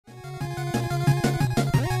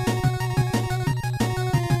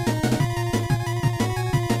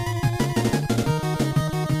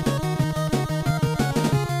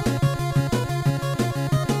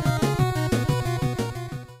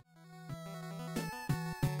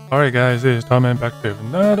Alright guys, this is Tommy back with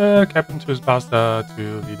another Captain Tsubasa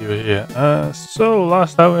 2 video here. So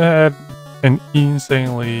last time we had an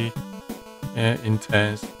insanely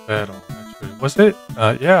intense battle actually. Was it?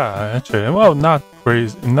 Yeah, actually. Well, not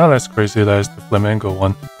as crazy as the Flamengo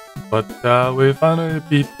one. But we finally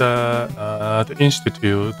beat the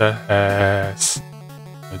institute that has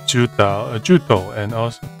judo and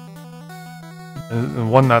also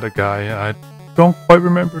one other guy. I don't quite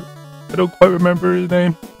remember his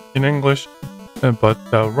name in English, but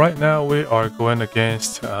right now we are going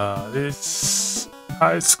against this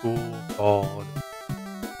high school called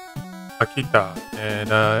Akita,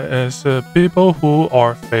 and as people who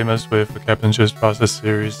are famous with the Captain Tsubasa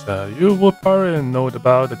series, you will probably know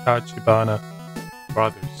about the Tachibana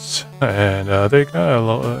Brothers, and they kind of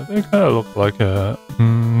look like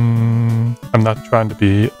I'm not trying to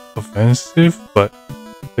be offensive, but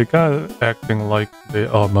they kind of acting like they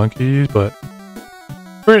are monkeys, but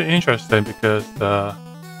pretty interesting because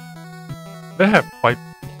they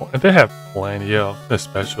have plenty of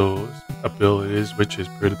special abilities, which is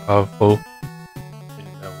pretty powerful in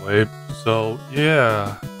that way. So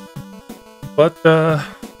yeah, but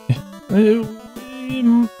we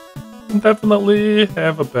definitely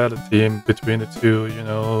have a better team between the two, you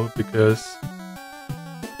know, because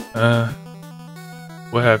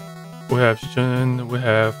we have Shun, we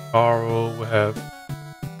have Taro, we have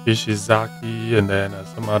Ishizaki, and then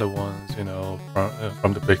some other ones, you know,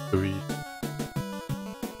 from the big three.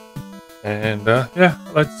 And yeah,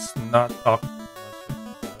 let's not talk too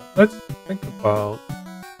much. Let's think about.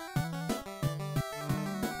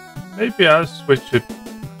 Maybe I'll switch it.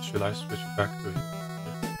 Should I switch it back to it?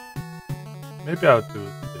 Maybe I'll do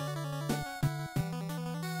this.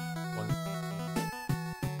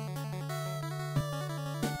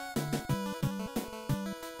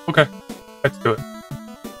 Okay, let's do it.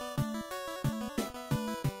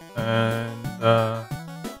 And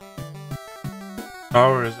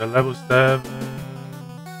Power is at level 7.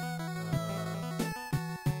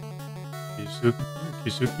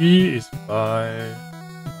 Kisugi is 5.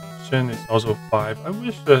 Shin is also 5. I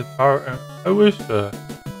wish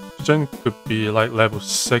Shin could be like level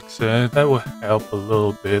 6, and that would help a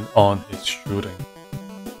little bit on his shooting.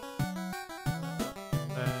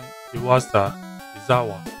 And Izawa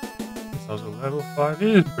is also level 5.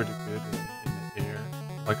 He is pretty good in the air.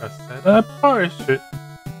 Like I said, I probably should.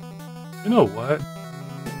 You know what?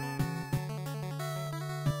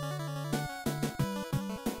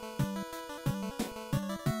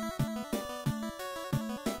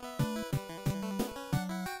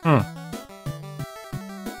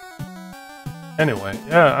 Anyway,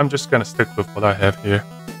 yeah, I'm just gonna stick with what I have here.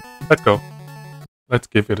 Let's go. Let's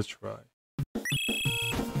give it a try.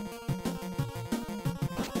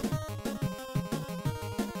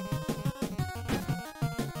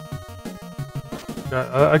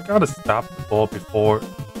 I gotta stop the ball before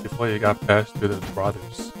you got passed to the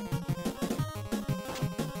brothers.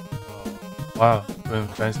 Wow, doing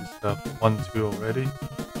fancy stuff. 1-2 already.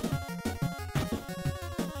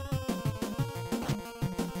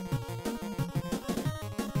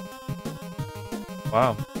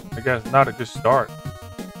 Wow, I guess not a good start.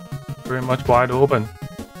 Pretty much wide open.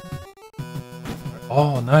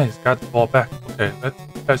 Oh, nice, got the ball back. Okay, let's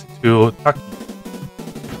pass it to Taki.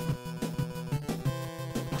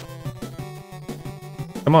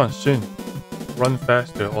 Come on, Shin. Run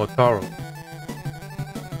faster, or Taro.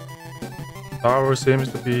 Taro seems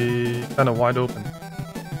to be kind of wide open.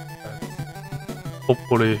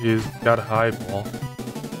 Hopefully he's got a high ball.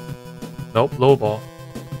 Nope, low ball.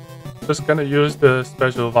 Just gonna use the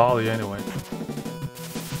special volley anyway.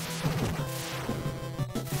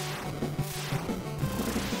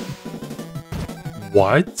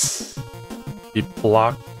 What? He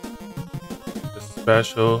blocked the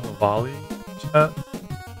special volley shot?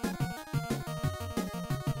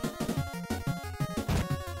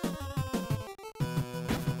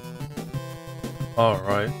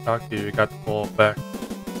 Alright, Taki, you got the ball back.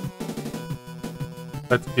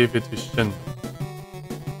 Let's give it to Shin.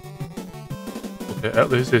 Okay,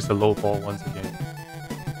 at least it's a low ball once again.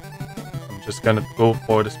 I'm just gonna go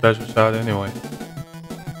for the special shot anyway.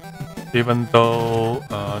 Even though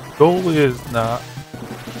the goalie is not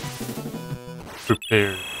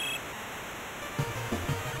prepared.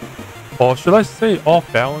 Or should I say off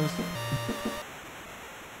balance?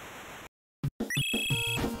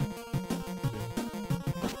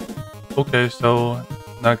 Okay, so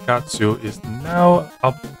Nankatsu is now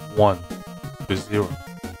up 1-0.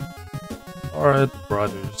 Alright,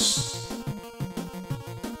 brothers.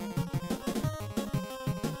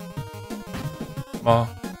 Come on,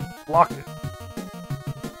 block it.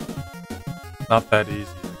 Not that easy,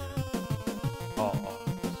 I guess.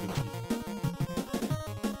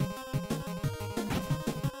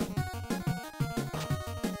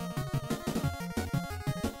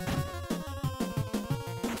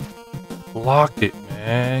 block it,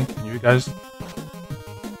 man. Can you guys?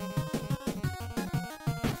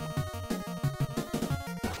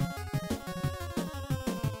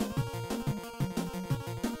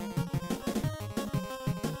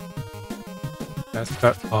 That's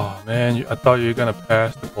that. Oh man, I thought you were gonna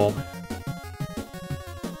pass the ball, man.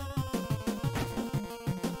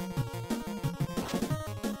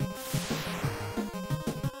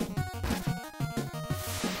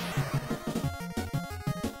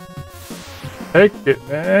 Take it,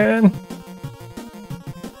 man.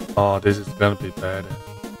 Oh, this is gonna be bad.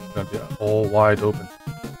 It's gonna be all wide open.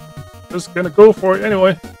 Just gonna go for it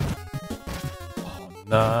anyway. Oh,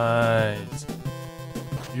 nice.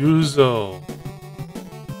 Yuzo.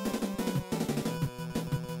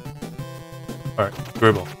 Alright,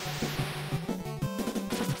 dribble.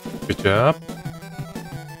 Good job.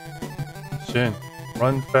 Shin,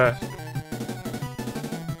 run faster.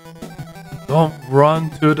 Don't run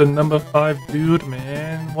to the number 5 dude,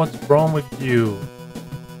 man. What's wrong with you?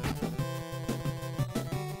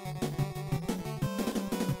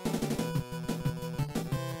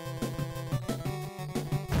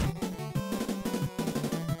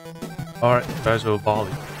 Alright, special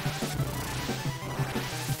volley.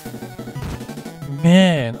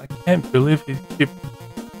 Man, I can't believe the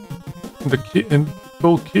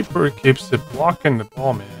goalkeeper keeps blocking the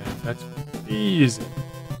ball, man. That's easy.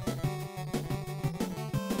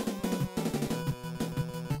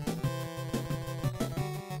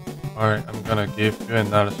 Alright, I'm gonna give you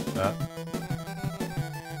another shot.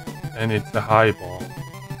 And it's a high ball.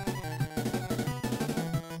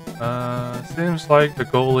 Seems like the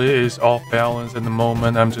goalie is off balance at the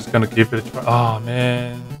moment. I'm just gonna give it a try. Oh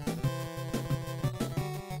man.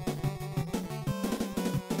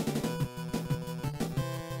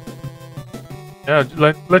 Yeah,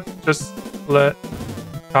 let's just let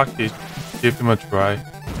Taki give him a try.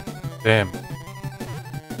 Damn.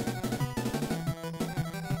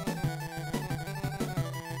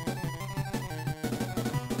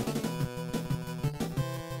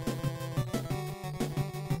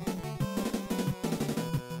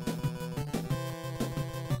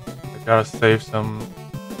 Gotta save some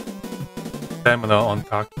stamina on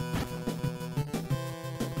Taki.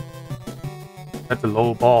 At the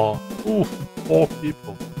low ball. Oof, 4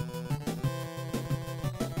 people.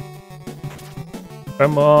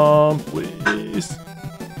 Come on, please.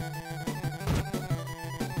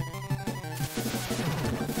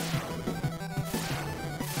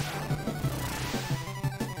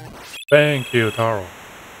 Thank you, Taro.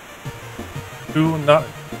 2-0.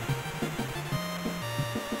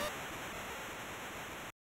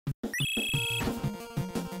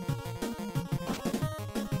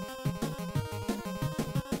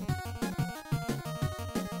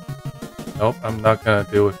 Nope, I'm not gonna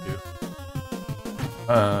deal with you.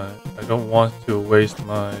 I don't want to waste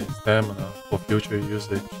my stamina for future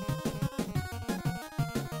usage.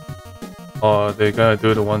 Oh, they're gonna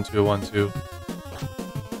do the 1-2-1-2.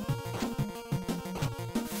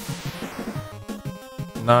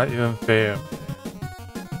 Not even fair, man.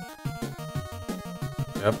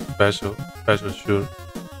 Yep, special shoot.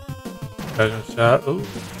 Special shot. Ooh.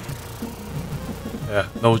 Yeah,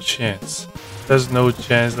 no chance. There's no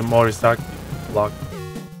chance the Morisaki blocked.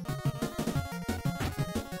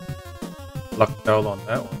 Lucked out on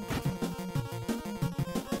that one.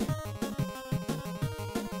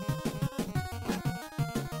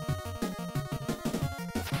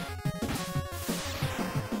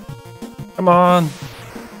 Come on.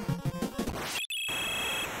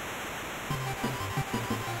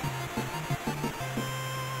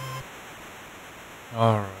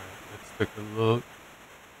 Alright, let's take a look.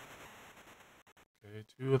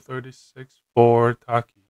 236 for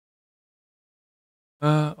Taki.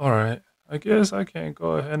 Alright. I guess I can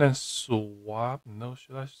go ahead and swap. No,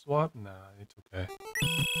 should I swap? Nah, it's okay.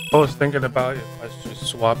 I was thinking about if I should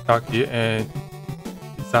swap Taki and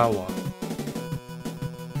Izawa.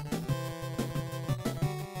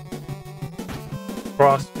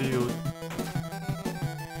 Cross field.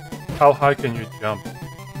 How high can you jump?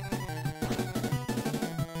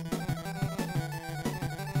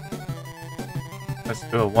 Let's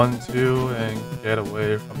do a 1-2 and get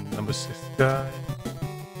away from the number 6 guy.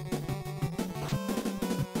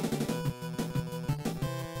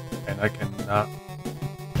 And I cannot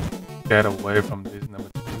get away from this number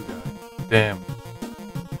 2 guy. Damn.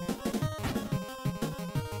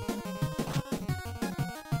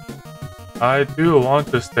 I do want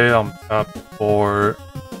to stay on top before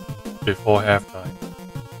halftime.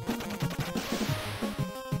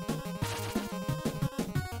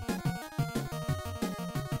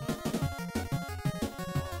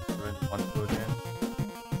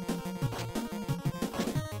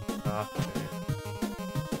 Not fair.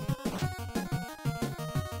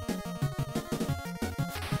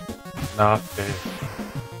 Not fair.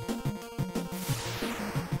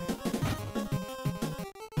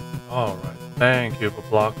 Alright, thank you for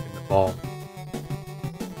blocking the ball.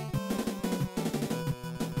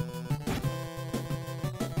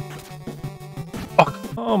 Oh,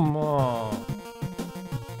 come on.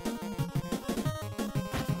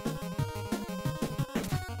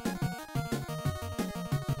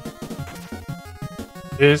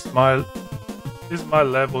 Is my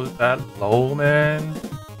level that low, man?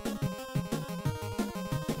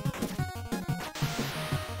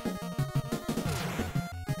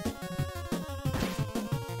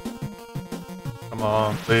 Come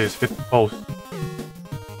on, please hit the post.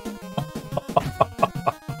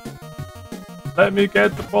 Let me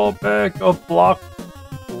get the ball back. Oh, block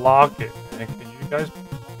it, man. Can you guys?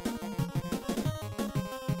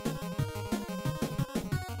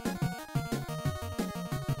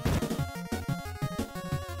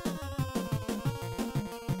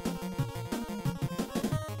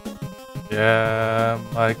 Yeah,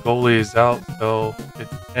 my goalie is out, so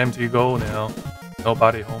it's empty goal now.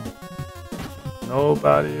 Nobody home.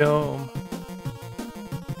 Nobody home.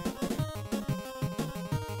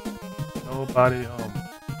 Nobody home.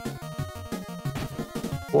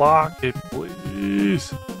 Block it,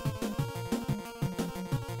 please.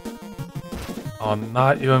 Oh,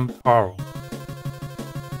 not even Taro.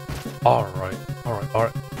 Alright.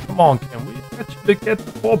 Come on, can we actually get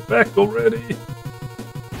the ball back already?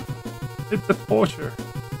 It's a torture.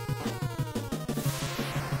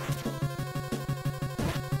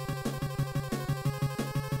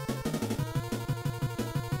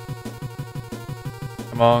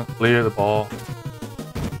 Come on, clear the ball.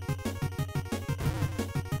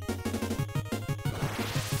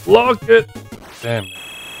 Block it! Damn it.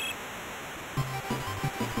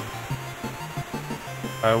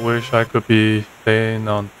 I wish I could be staying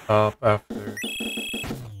on top after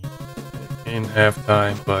in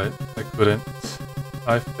halftime, but I couldn't.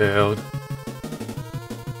 I failed.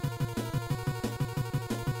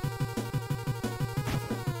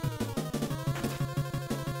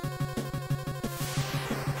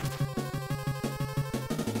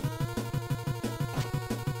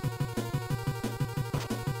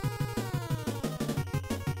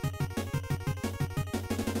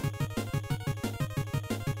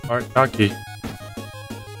 Alright, Taki.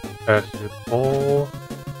 Pass your ball.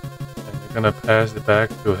 And you're gonna pass it back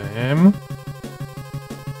to him.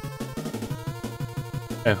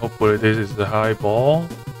 And hopefully this is the high ball.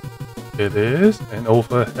 It is. An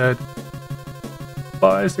overhead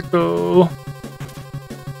bicycle.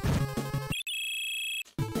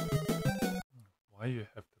 Why you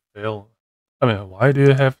have to fail? I mean, why do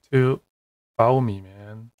you have to foul me,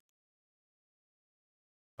 man?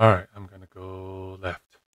 Alright, I'm gonna go left.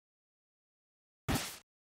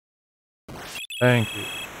 Thank you.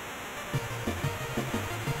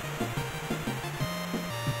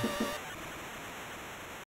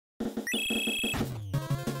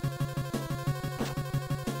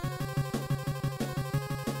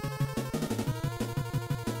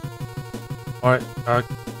 Alright,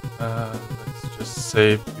 let's just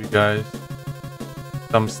save you guys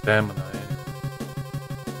some stamina anyway.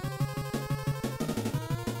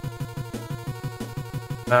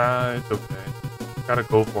 Nah, it's okay. Gotta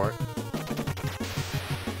go for it.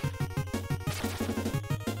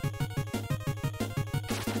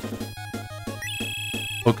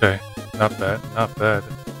 Okay, not bad, not bad.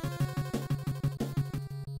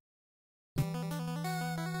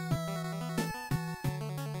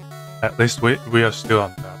 At least we are still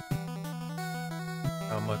on top.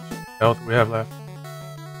 How much health we have left?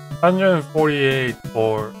 148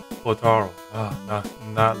 for Taro. Ah,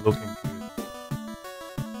 not looking good.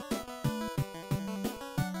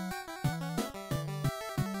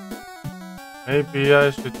 Maybe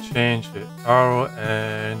I should change it. Taro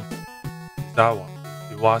and Izawa.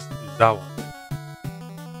 Izawa.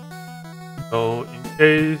 So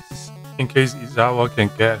in case Izawa can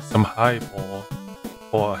get some high ball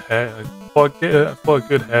for a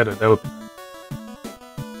good header, that would be nice.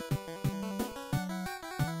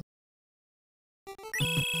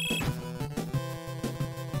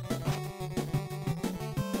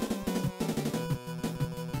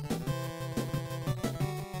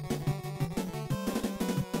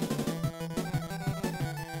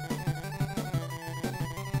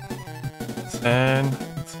 Ten.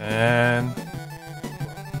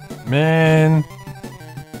 Man.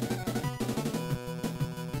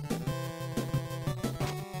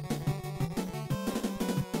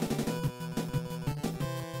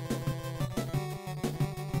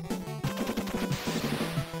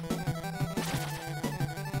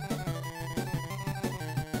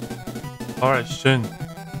 Alright, Shun.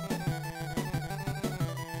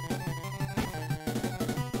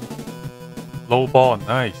 Low ball,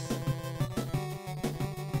 nice.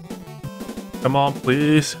 Come on,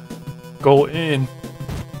 please. Go in.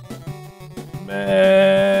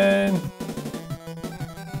 Man.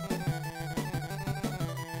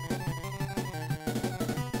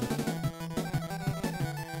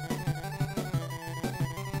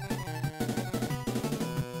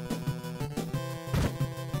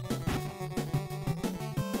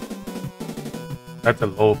 That's a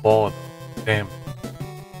low ball though. Damn.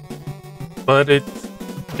 But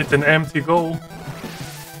it's an empty goal.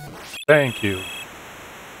 Thank you.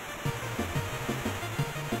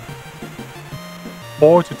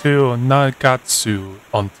 4-2, Nankatsu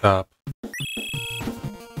on top.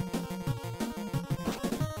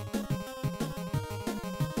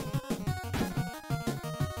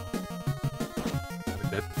 Gotta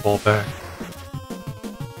get the ball back.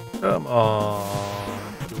 Come on,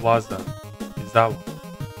 Izawa.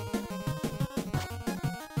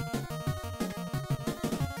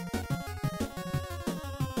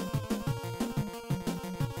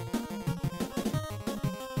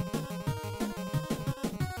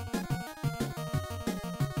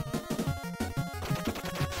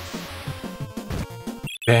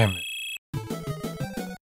 Damn it.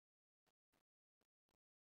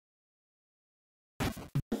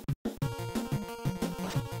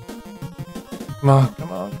 Come on,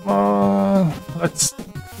 come on, come on.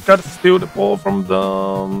 Gotta steal the ball from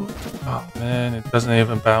them. Oh man, it doesn't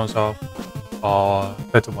even bounce off. Oh,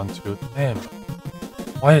 that's a 1-2. Damn.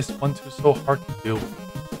 Why is 1-2 so hard to deal with?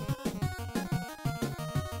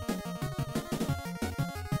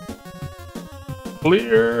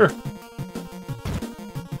 Clear!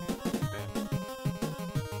 Damn.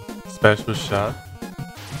 Special shot.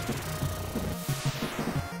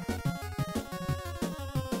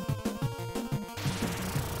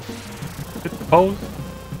 Hit the post.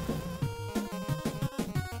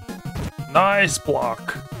 Nice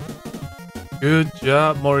block. Good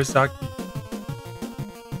job, Morisaki.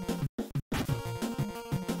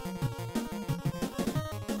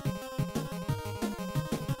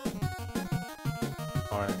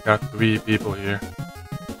 Alright, got 3 people here.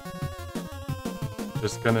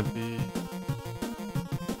 Just gonna be...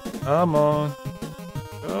 Come on.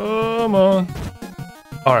 Come on.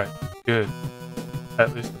 Alright, good.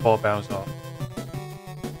 At least the ball bounced off.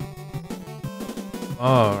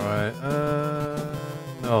 Alright,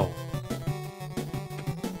 no.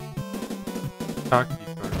 Taki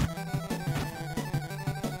first.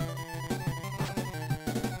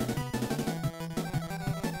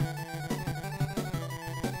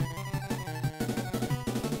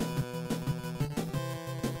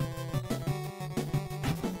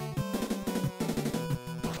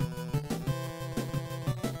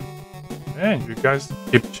 Man, you guys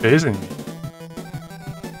keep chasing me.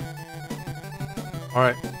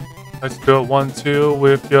 Alright, let's do a 1-2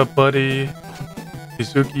 with your buddy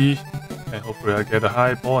Kisugi. And hopefully I get a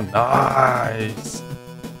high ball. Nice!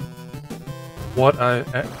 What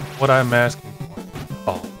I'm asking for.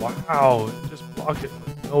 Oh wow, just block it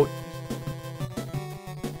with no issue.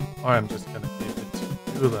 Alright, I'm just gonna give it to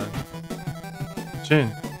you then. Shin,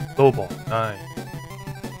 low ball, nice.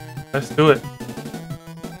 Let's do it.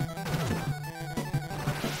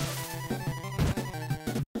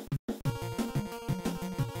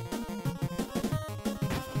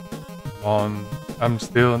 I'm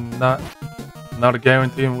still not a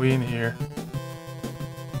guaranteed win here.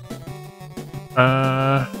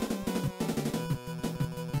 Well,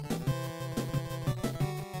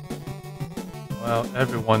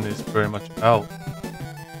 everyone is pretty much out.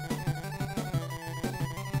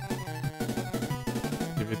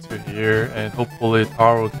 Give it to here, and hopefully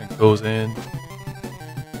Taro can goes in.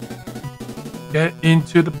 Get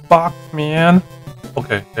into the box, man.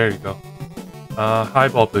 Okay, there you go. High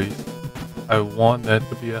ball, please. I want that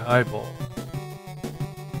to be a high ball.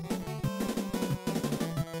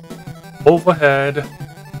 Overhead.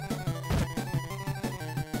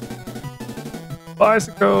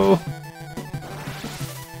 Bicycle.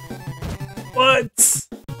 What?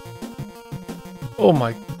 Oh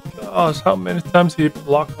my gosh, how many times he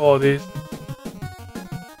blocked all these?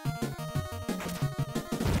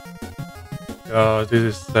 God, this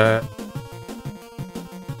is sad.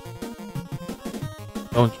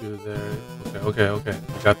 Don't you there. Okay. We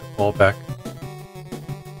got the ball back.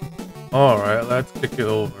 Alright, let's kick it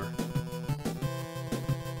over.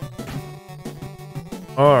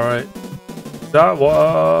 Alright.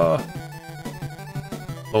 Izawa!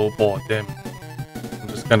 Low ball, damn it. I'm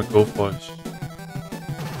just gonna go for it.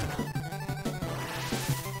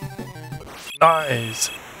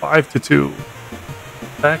 Nice! 5-2.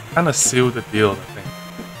 That kind of sealed the deal, I think.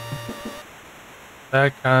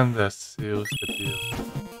 That kind of seals the deal.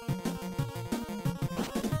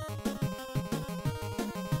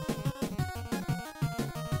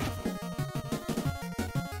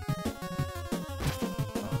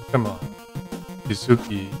 Oh, come on.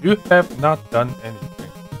 Kisugi, you have not done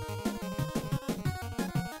anything.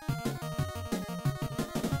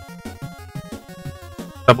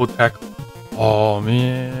 Double tackle. Oh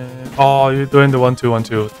man. Oh, you're doing the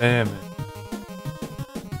 1-2-1-2. Damn it.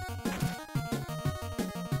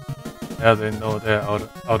 Now they know they're out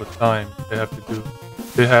of time. They have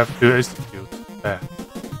to execute that.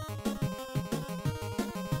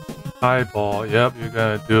 High ball. Yep, you're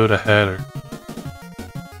gonna do the header.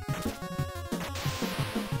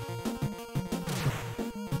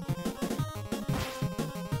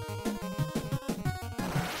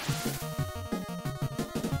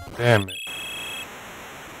 Damn it.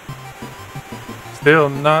 Still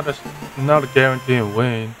not a guaranteed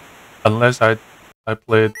win unless I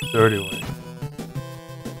play it the dirty way.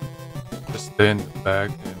 Just stay in the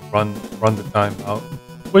back and run the time out,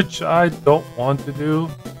 which I don't want to do.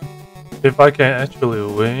 If I can actually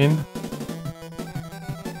win.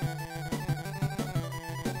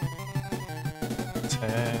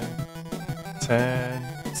 Ten.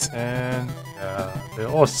 Yeah, they're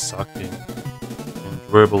all sucking and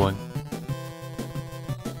dribbling.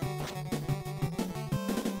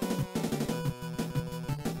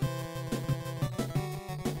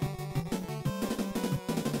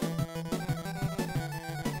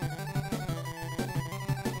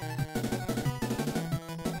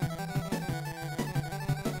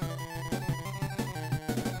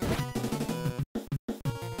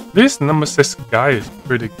 This number 6 guy is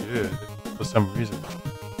pretty good for some reason.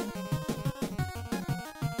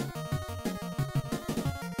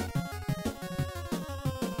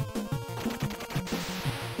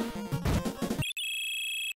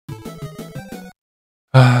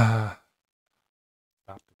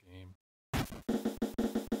 Stop the game.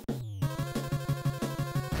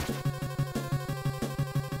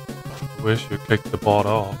 Wish you kicked the ball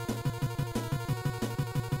off.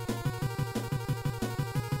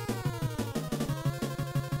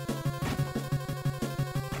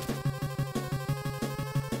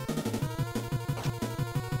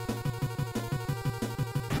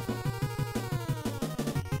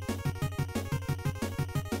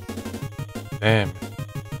 Damn it.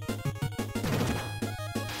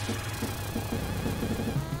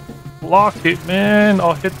 Block it, man.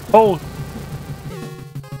 I'll hit the post.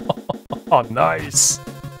 Oh, nice.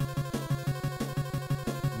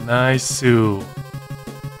 Nice. I'm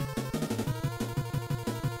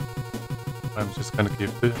just gonna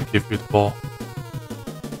give you the ball.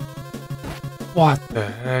 What the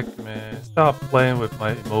heck, man? Stop playing with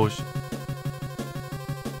my emotion.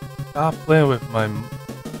 Stop playing with my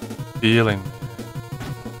feeling, man.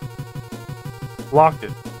 Block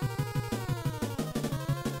it.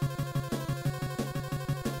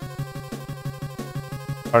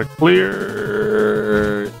 Alright,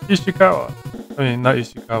 clear Ishikawa. I mean, not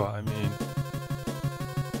Ishikawa, I mean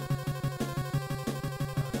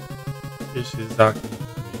Ishizaki.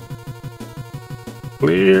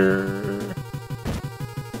 Clear.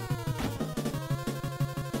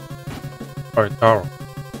 Alright, Taro.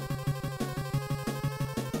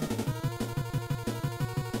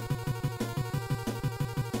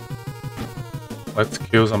 Let's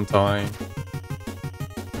kill some time.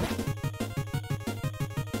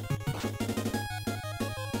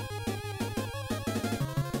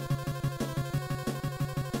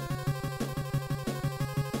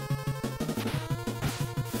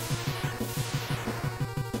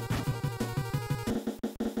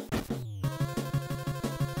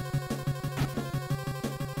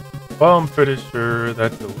 Well, I'm pretty sure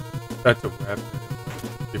that's a wrap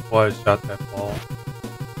before I shot that ball.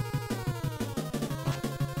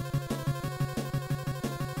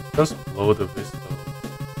 Just blow the whistle.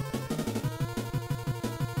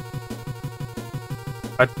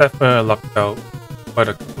 I definitely lucked out quite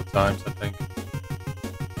a couple times, I think.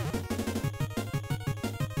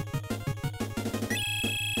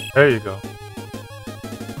 There you go.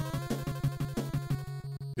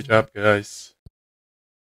 Good job, guys.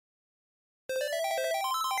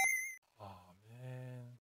 Oh,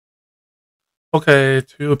 man. Okay,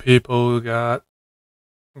 2 people got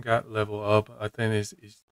level up. I think it's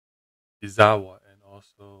Izawa and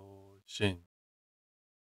also Shin.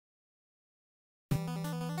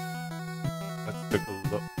 Let's take a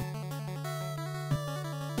look.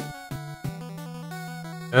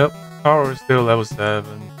 Yep, Taro is still level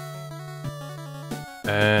 7.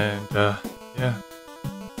 And yeah.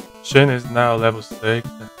 Shin is now level 6.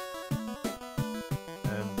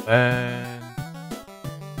 And then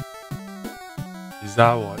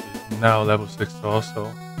Izawa is now level 6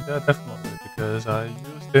 also. Yeah, definitely, because I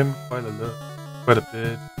used him quite a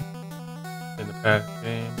bit in the past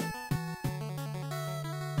game.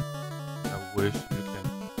 I wish you can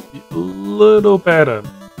be a little better.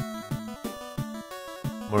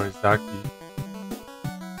 Morisaki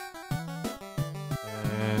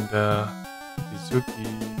and Izuki,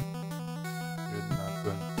 you're not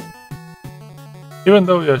doing good. Even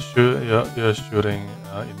though you're shooting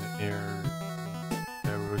in the air,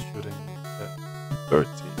 arrow shooting is at 13,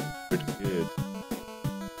 pretty good.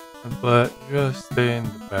 But you're staying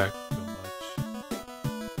in the back too much.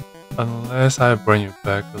 Unless I bring you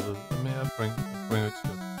back a little. I mean, I bring you to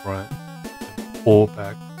the front and pull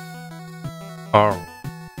back. Taro.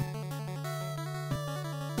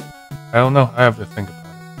 I don't know. I have to think about it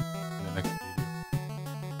in the next video.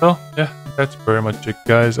 So yeah, that's very much it,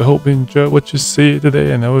 guys. I hope you enjoyed what you see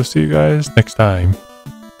today, and I will see you guys next time.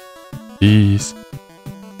 Peace.